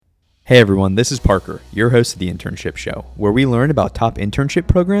Hey everyone, this is Parker, your host of the Internship Show, where we learn about top internship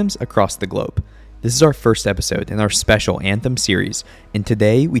programs across the globe. This is our first episode in our special Anthem series, and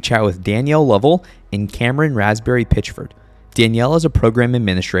today we chat with Danielle Lovell and Kamryn Raspberry Pitchford. Danielle is a program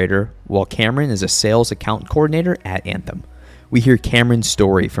administrator, while Kamryn is a sales account coordinator at Anthem. We hear Kamryn's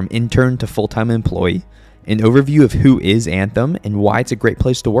story from intern to full-time employee, an overview of who is Anthem and why it's a great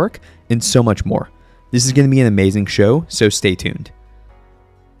place to work, and so much more. This is going to be an amazing show, so stay tuned.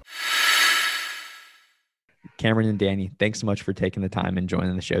 Kamryn and Danny, thanks so much for taking the time and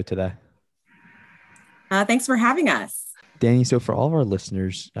joining the show today. Thanks for having us. Danny, so for all of our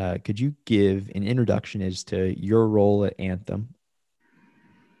listeners, could you give an introduction as to your role at Anthem?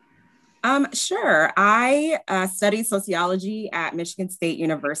 Sure. I studied sociology at Michigan State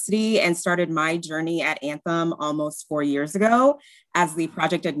University and started my journey at Anthem almost 4 years ago as the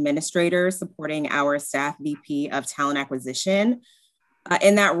project administrator supporting our staff VP of talent acquisition.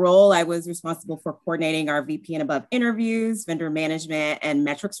 In that role, I was responsible for coordinating our VP and above interviews, vendor management, and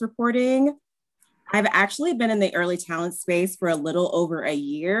metrics reporting. I've actually been in the early talent space for a little over a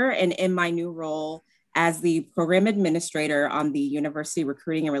year, and in my new role as the program administrator on the university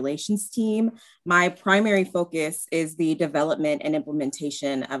recruiting and relations team, my primary focus is the development and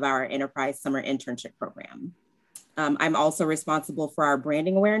implementation of our enterprise summer internship program. I'm also responsible for our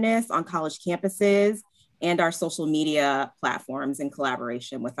branding awareness on college campuses and our social media platforms in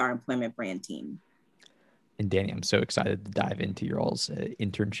collaboration with our employment brand team. And Danny, I'm so excited to dive into your all's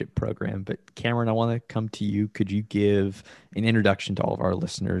internship program. But Kamryn, I want to come to you. Could you give an introduction to all of our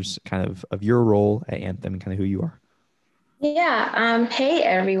listeners kind of your role at Anthem and kind of who you are? Yeah. Hey,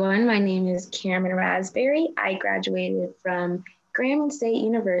 everyone. My name is Kamryn Raspberry. I graduated from Kamryn State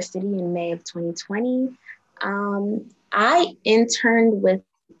University in May of 2020. I interned with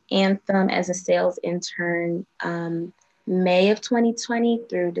Anthem as a sales intern May of 2020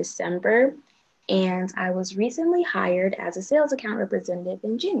 through December. And I was recently hired as a sales account representative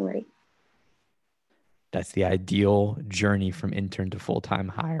in January. That's the ideal journey from intern to full-time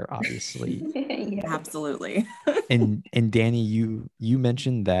hire, obviously. Yeah. Absolutely. And Danny, you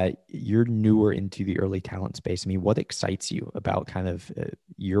mentioned that you're newer into the early talent space. I mean, what excites you about kind of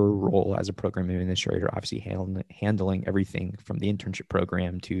your role as a program administrator, obviously handling everything from the internship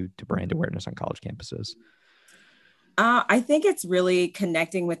program to brand awareness on college campuses? I think it's really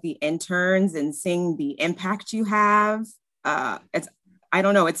connecting with the interns and seeing the impact you have.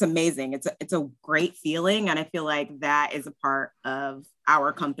 It's amazing. It's a great feeling. And I feel like that is a part of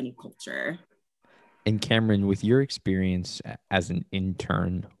our company culture. And Kamryn, with your experience as an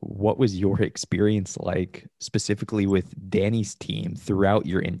intern, what was your experience like specifically with Danny's team throughout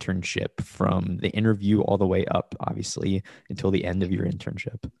your internship, from the interview all the way up, obviously, until the end of your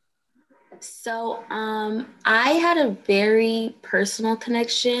internship? So I had a very personal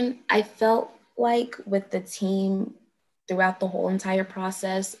connection, I felt like, with the team throughout the whole entire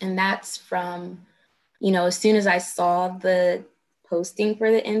process. And that's from, as soon as I saw the posting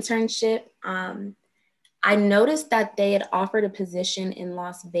for the internship, I noticed that they had offered a position in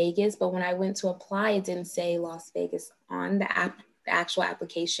Las Vegas, but when I went to apply, it didn't say Las Vegas on the actual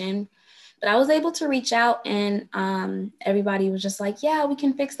application. But I was able to reach out, and everybody was just like, yeah, we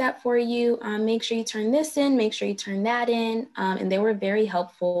can fix that for you. Make sure you turn this in, make sure you turn that in. And they were very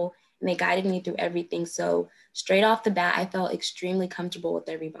helpful, and they guided me through everything. So straight off the bat, I felt extremely comfortable with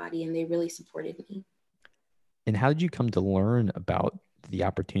everybody, and they really supported me. And how did you come to learn about the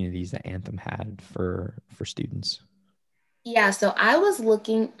opportunities that Anthem had for students? Yeah, so I was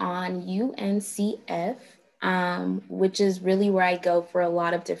looking on UNCF, which is really where I go for a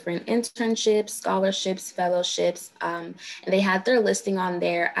lot of different internships, scholarships, fellowships, and they had their listing on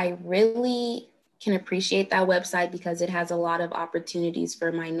there. I really can appreciate that website because it has a lot of opportunities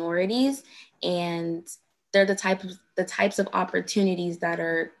for minorities, and they're the types of opportunities that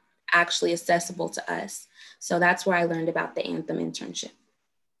are actually accessible to us. So that's where I learned about the Anthem internship.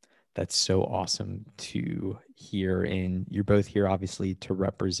 That's so awesome to hear. And you're both here, obviously, to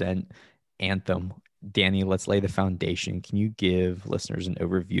represent Anthem. Danny, let's lay the foundation. Can you give listeners an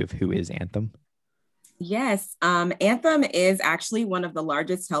overview of who is Anthem? Yes. Anthem is actually one of the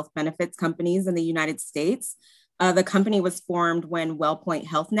largest health benefits companies in the United States. The company was formed when WellPoint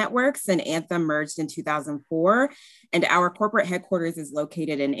Health Networks and Anthem merged in 2004, and our corporate headquarters is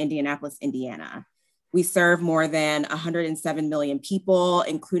located in Indianapolis, Indiana. We serve more than 107 million people,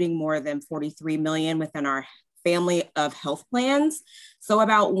 including more than 43 million within our family of health plans. So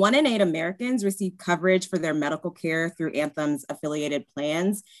about 1 in 8 Americans receive coverage for their medical care through Anthem's affiliated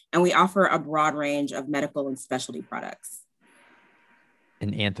plans, and we offer a broad range of medical and specialty products.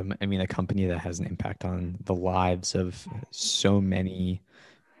 And Anthem, I mean, a company that has an impact on the lives of so many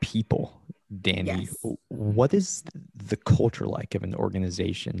people, Danny. Yes. What is the culture like of an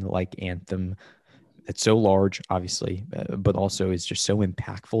organization like Anthem? It's so large, obviously, but also is just so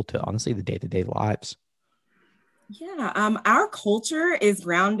impactful to honestly the day-to-day lives. Yeah, our culture is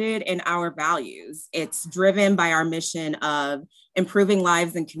grounded in our values. It's driven by our mission of improving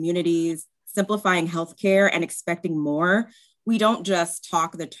lives and communities, simplifying healthcare, and expecting more. We don't just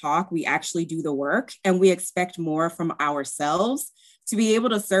talk the talk, we actually do the work, and we expect more from ourselves to be able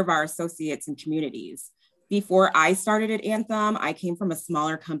to serve our associates and communities. Before I started at Anthem, I came from a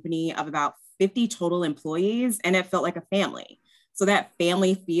smaller company of about 50 total employees, and it felt like a family. So that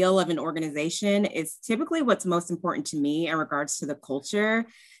family feel of an organization is typically what's most important to me in regards to the culture.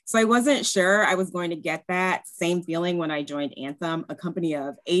 So I wasn't sure I was going to get that same feeling when I joined Anthem, a company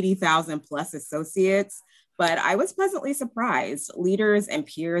of 80,000 plus associates. But I was pleasantly surprised. Leaders and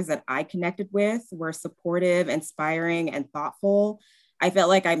peers that I connected with were supportive, inspiring, and thoughtful. I felt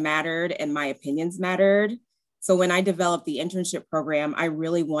like I mattered and my opinions mattered. So when I developed the internship program, I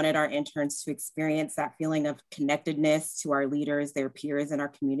really wanted our interns to experience that feeling of connectedness to our leaders, their peers, and our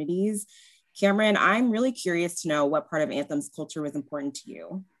communities. Kamryn, I'm really curious to know what part of Anthem's culture was important to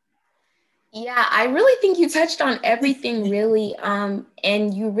you. Yeah, I really think you touched on everything really.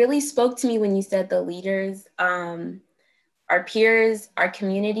 And you really spoke to me when you said the leaders, our peers, our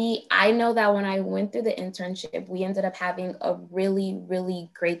community. I know that when I went through the internship, we ended up having a really, really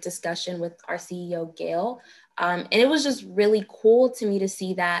great discussion with our CEO, Gail. And it was just really cool to me to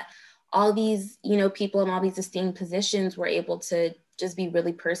see that all these, people in all these esteemed positions were able to just be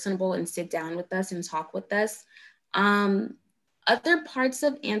really personable and sit down with us and talk with us. Other parts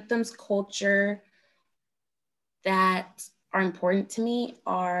of Anthem's culture that are important to me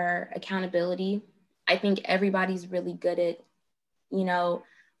are accountability. I think everybody's really good at,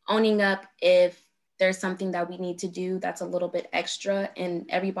 owning up if there's something that we need to do that's a little bit extra. And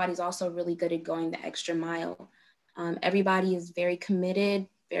everybody's also really good at going the extra mile. Everybody is very committed,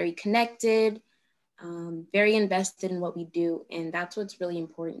 very connected, very invested in what we do. And that's what's really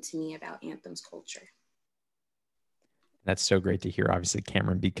important to me about Anthem's culture. That's so great to hear, obviously,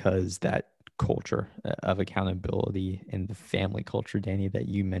 Kamryn, because that culture of accountability and the family culture, Danny, that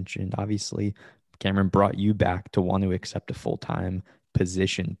you mentioned, obviously, Kamryn brought you back to want to accept a full-time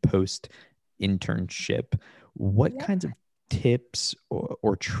position post internship. What kinds of tips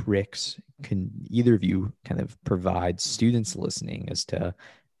or tricks can either of you kind of provide students listening as to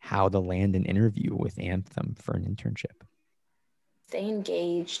how to land an interview with Anthem for an internship? Stay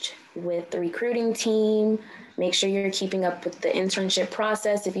engaged with the recruiting team. Make sure you're keeping up with the internship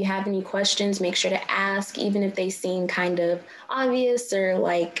process. If you have any questions, make sure to ask, even if they seem kind of obvious or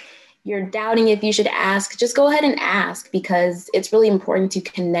like you're doubting if you should ask, just go ahead and ask, because it's really important to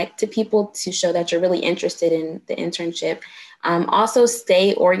connect to people to show that you're really interested in the internship. Also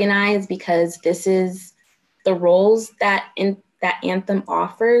stay organized, because this is the roles that Anthem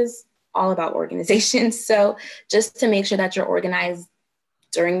offers all about organization. So just to make sure that you're organized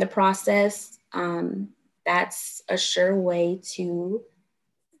during the process, that's a sure way to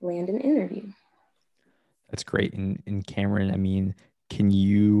land an interview. That's great. And Kamryn, I mean, can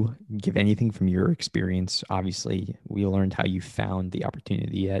you give anything from your experience? Obviously, we learned how you found the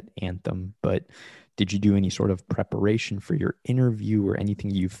opportunity at Anthem, but did you do any sort of preparation for your interview or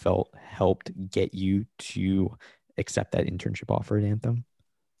anything you felt helped get you to accept that internship offer at Anthem?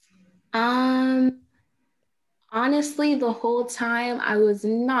 Honestly, the whole time I was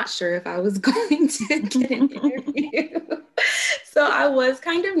not sure if I was going to get an interview. So I was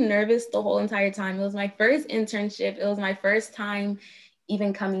kind of nervous the whole entire time. It was my first internship. It was my first time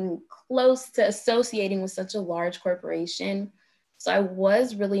even coming close to associating with such a large corporation. So I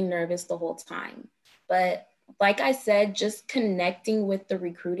was really nervous the whole time. But like I said, just connecting with the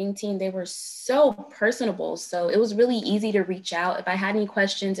recruiting team, they were so personable. So it was really easy to reach out. If I had any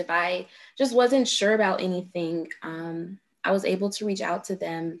questions, if I just wasn't sure about anything, I was able to reach out to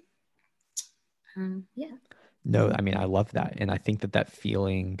them. Yeah. No, I mean, I love that. And I think that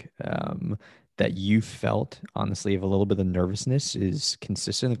feeling that you felt, honestly, of a little bit of nervousness is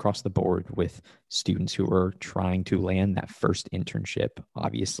consistent across the board with students who are trying to land that first internship,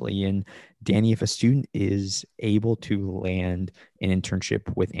 obviously. And Danny, if a student is able to land an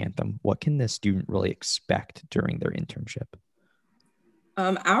internship with Anthem, what can the student really expect during their internship?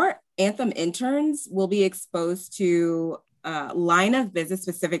 Our Anthem interns will be exposed to line of business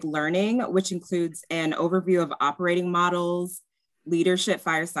specific learning, which includes an overview of operating models, leadership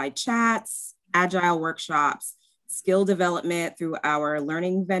fireside chats, agile workshops, skill development through our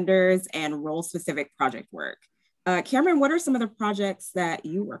learning vendors, and role specific project work. Kamryn, what are some of the projects that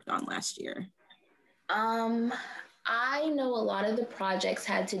you worked on last year? I know a lot of the projects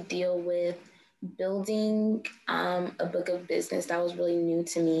had to deal with building a book of business that was really new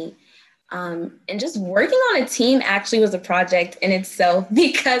to me. And just working on a team actually was a project in itself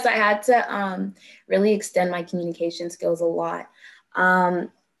because I had to really extend my communication skills a lot.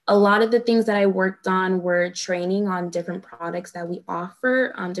 A lot of the things that I worked on were training on different products that we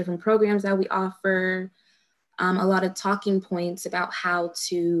offer, different programs that we offer, a lot of talking points about how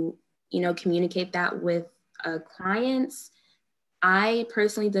to, communicate that with clients. I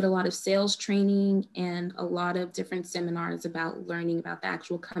personally did a lot of sales training and a lot of different seminars about learning about the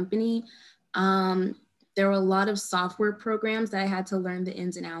actual company. There were a lot of software programs that I had to learn the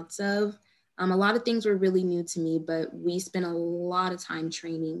ins and outs of. A lot of things were really new to me, but we spent a lot of time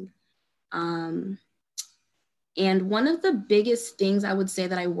training. And one of the biggest things I would say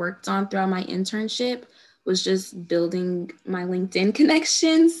that I worked on throughout my internship was just building my LinkedIn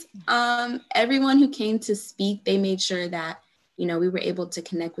connections. Everyone who came to speak, they made sure that we were able to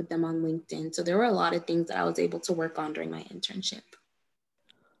connect with them on LinkedIn. So there were a lot of things that I was able to work on during my internship.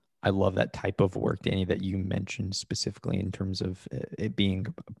 I love that type of work, Danny, that you mentioned specifically in terms of it being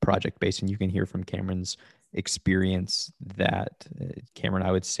project-based. And you can hear from Kamryn's experience that, Kamryn,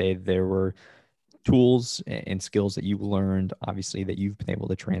 I would say there were tools and skills that you learned, obviously, that you've been able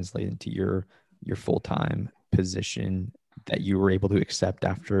to translate into your full-time position that you were able to accept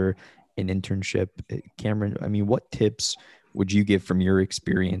after an internship. Kamryn, I mean, what tips would you give from your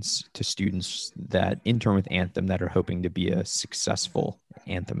experience to students that intern with Anthem that are hoping to be a successful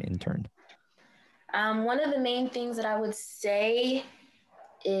Anthem intern? One of the main things that I would say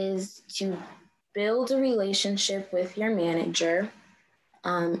is to build a relationship with your manager,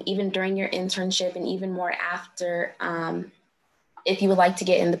 even during your internship and even more after. If you would like to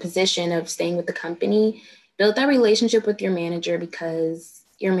get in the position of staying with the company, build that relationship with your manager because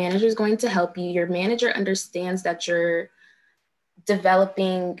your manager is going to help you. Your manager understands that you're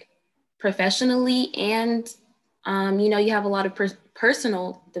developing professionally and you have a lot of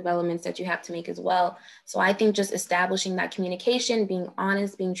personal developments that you have to make as well. So I think just establishing that communication, being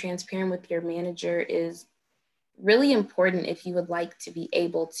honest, being transparent with your manager is really important if you would like to be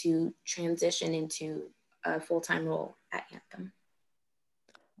able to transition into a full-time role at Anthem.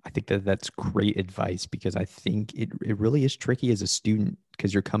 I think that that's great advice because I think it really is tricky as a student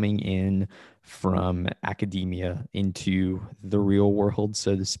because you're coming in from academia into the real world,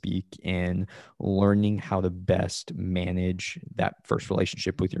 so to speak, and learning how to best manage that first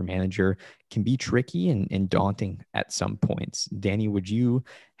relationship with your manager can be tricky and daunting at some points. Danny, would you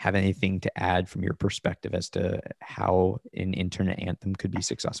have anything to add from your perspective as to how an intern at Anthem could be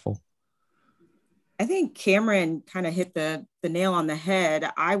successful? I think Kamryn kind of hit the nail on the head.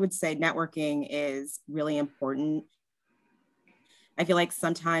 I would say networking is really important. I feel like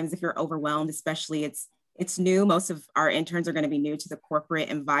sometimes if you're overwhelmed, especially it's new, most of our interns are going to be new to the corporate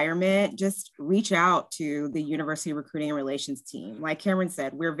environment. Just reach out to the university recruiting and relations team. Like Kamryn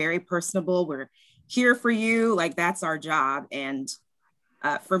said, we're very personable. We're here for you. Like that's our job. And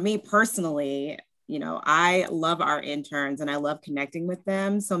for me personally, I love our interns and I love connecting with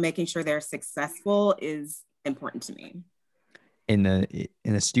them. So making sure they're successful is important to me. And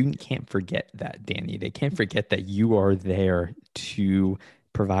a student can't forget that, Danny. They can't forget that you are there to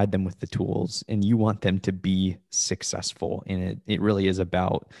provide them with the tools and you want them to be successful. And it really is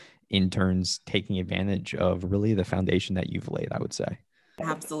about interns taking advantage of really the foundation that you've laid, I would say.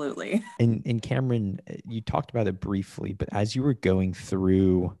 Absolutely. And Kamryn, you talked about it briefly, but as you were going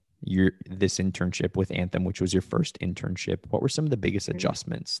through this internship with Anthem, which was your first internship, what were some of the biggest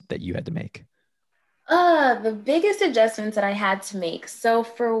adjustments that you had to make? The biggest adjustments that I had to make. So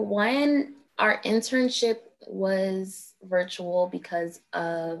for one, our internship was virtual because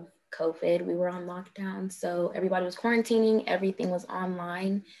of COVID. We were on lockdown, so everybody was quarantining, everything was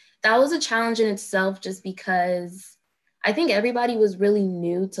online. That was a challenge in itself just because I think everybody was really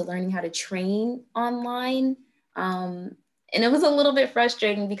new to learning how to train online. And it was a little bit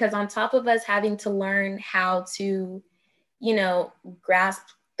frustrating because on top of us having to learn how to, grasp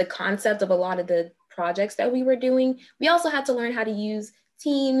the concept of a lot of the projects that we were doing, we also had to learn how to use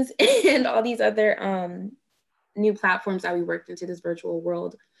Teams and all these other new platforms that we worked into this virtual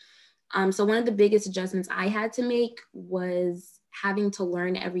world. So one of the biggest adjustments I had to make was having to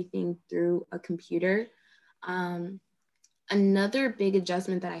learn everything through a computer. Another big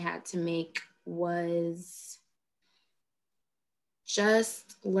adjustment that I had to make was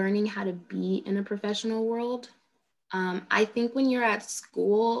just learning how to be in a professional world. I think when you're at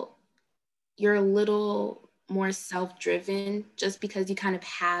school, you're a little more self-driven just because you kind of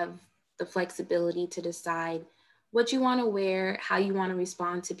have the flexibility to decide what you want to wear, how you want to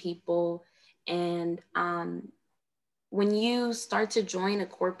respond to people. And when you start to join a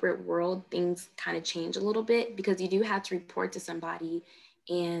corporate world, things kind of change a little bit because you do have to report to somebody,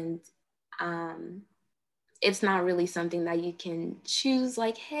 and it's not really something that you can choose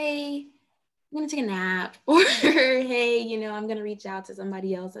like, hey, I'm going to take a nap, or hey, you know, I'm going to reach out to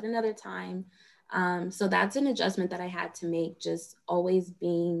somebody else at another time. So that's an adjustment that I had to make, just always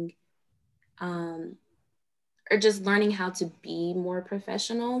being, or just learning how to be more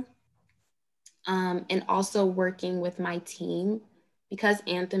professional. And also working with my team, because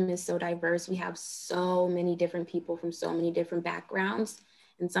Anthem is so diverse. We have so many different people from so many different backgrounds.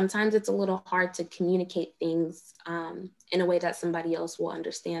 And sometimes it's a little hard to communicate things in a way that somebody else will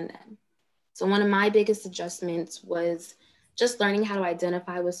understand them. So one of my biggest adjustments was just learning how to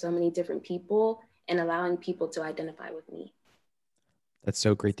identify with so many different people and allowing people to identify with me. That's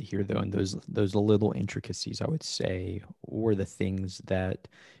so great to hear, though. And those little intricacies, I would say, were the things that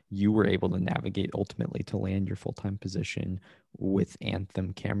you were able to navigate ultimately to land your full-time position with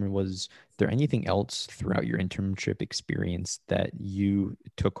Anthem. Kamryn, was there anything else throughout your internship experience that you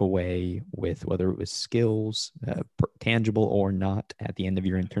took away with, whether it was skills, tangible or not, at the end of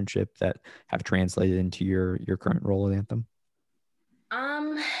your internship that have translated into your current role at Anthem?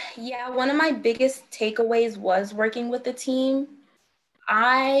 Yeah, one of my biggest takeaways was working with the team.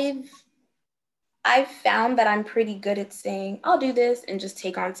 I've found that I'm pretty good at saying, I'll do this and just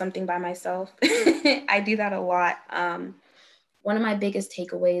take on something by myself. I do that a lot. One of my biggest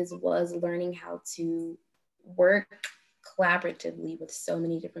takeaways was learning how to work collaboratively with so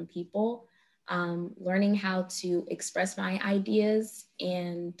many different people, learning how to express my ideas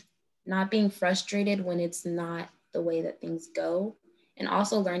and not being frustrated when it's not the way that things go, and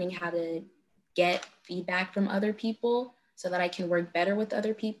also learning how to get feedback from other people so that I can work better with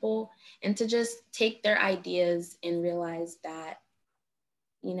other people, and to just take their ideas and realize that,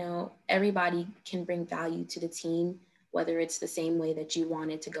 you know, everybody can bring value to the team, whether it's the same way that you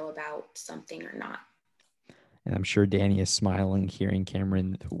wanted to go about something or not. And I'm sure Danny is smiling hearing,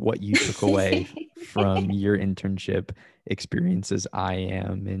 Kamryn, what you took away from your internship experiences. I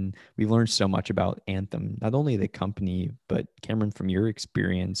am. And we learned so much about Anthem, not only the company, but Kamryn, from your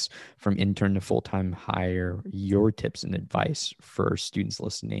experience from intern to full-time hire, your tips and advice for students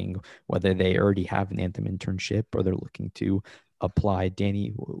listening, whether they already have an Anthem internship or they're looking to apply.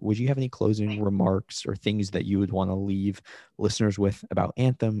 Danny, would you have any closing remarks or things that you would want to leave listeners with about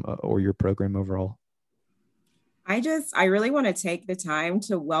Anthem or your program overall? I really want to take the time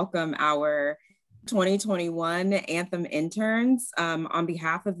to welcome our 2021 Anthem interns. On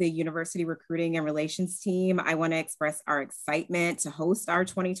behalf of the University Recruiting and Relations team, I want to express our excitement to host our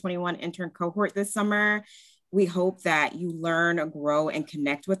 2021 intern cohort this summer. We hope that you learn, grow, and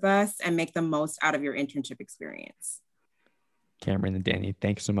connect with us and make the most out of your internship experience. Kamryn and Danny,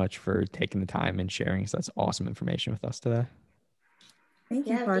 thanks so much for taking the time and sharing such awesome information with us today. Thank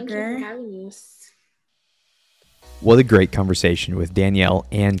you, Parker. Thank you for having us. What a great conversation with Danielle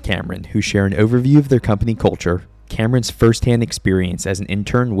and Kamryn, who share an overview of their company culture, Kamryn's firsthand experience as an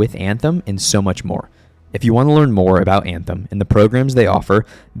intern with Anthem, and so much more. If you want to learn more about Anthem and the programs they offer,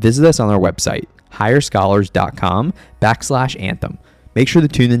 visit us on our website, hirescholars.com/Anthem. Make sure to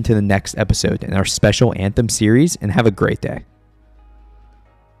tune into the next episode in our special Anthem series, and have a great day.